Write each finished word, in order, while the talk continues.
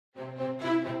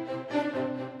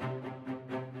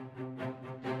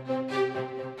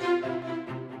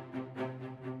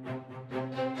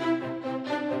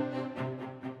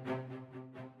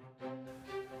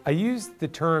I use the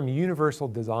term universal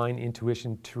design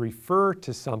intuition to refer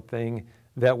to something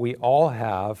that we all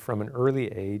have from an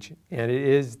early age, and it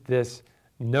is this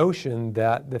notion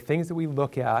that the things that we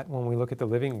look at when we look at the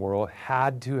living world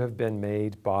had to have been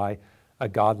made by a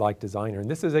godlike designer. And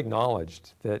this is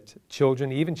acknowledged, that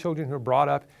children, even children who are brought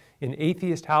up in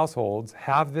atheist households,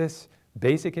 have this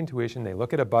basic intuition. They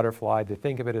look at a butterfly, they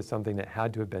think of it as something that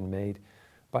had to have been made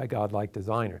by a godlike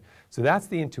designer. So that's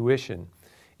the intuition.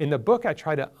 In the book, I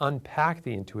try to unpack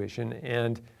the intuition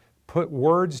and put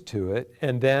words to it,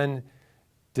 and then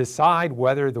decide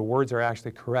whether the words are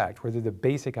actually correct, whether the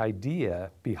basic idea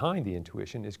behind the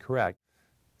intuition is correct.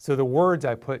 So the words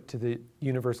I put to the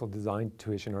universal design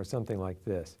intuition are something like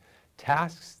this: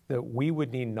 tasks that we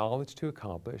would need knowledge to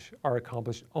accomplish are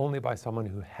accomplished only by someone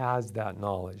who has that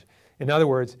knowledge. In other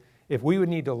words, if we would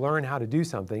need to learn how to do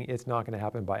something, it's not going to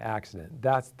happen by accident.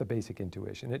 That's the basic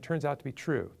intuition. It turns out to be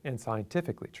true, and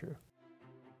scientifically true.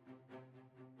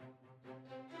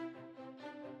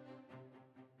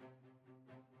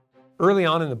 Early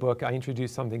on in the book, I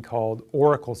introduced something called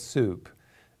Oracle Soup.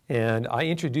 And I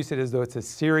introduce it as though it's a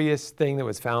serious thing that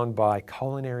was found by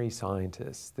culinary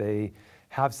scientists. They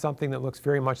have something that looks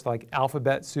very much like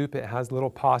alphabet soup. It has little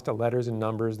pasta letters and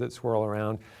numbers that swirl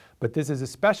around. But this is a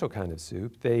special kind of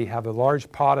soup. They have a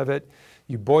large pot of it.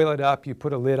 You boil it up, you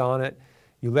put a lid on it,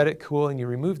 you let it cool, and you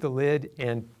remove the lid,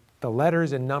 and the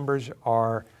letters and numbers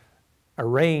are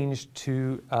arranged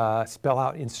to spell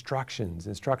out instructions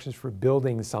for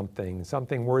building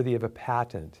something worthy of a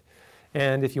patent.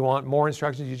 And if you want more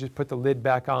instructions, you just put the lid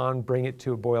back on, bring it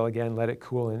to a boil again, let it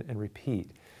cool, and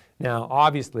repeat. Now,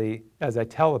 obviously, as I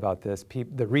tell about this,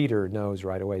 the reader knows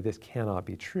right away this cannot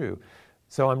be true.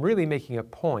 So I'm really making a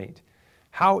point.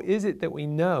 How is it that we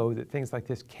know that things like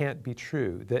this can't be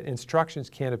true, that instructions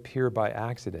can't appear by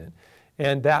accident?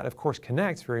 And that, of course,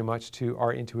 connects very much to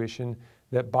our intuition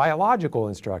that biological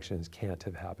instructions can't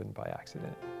have happened by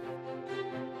accident.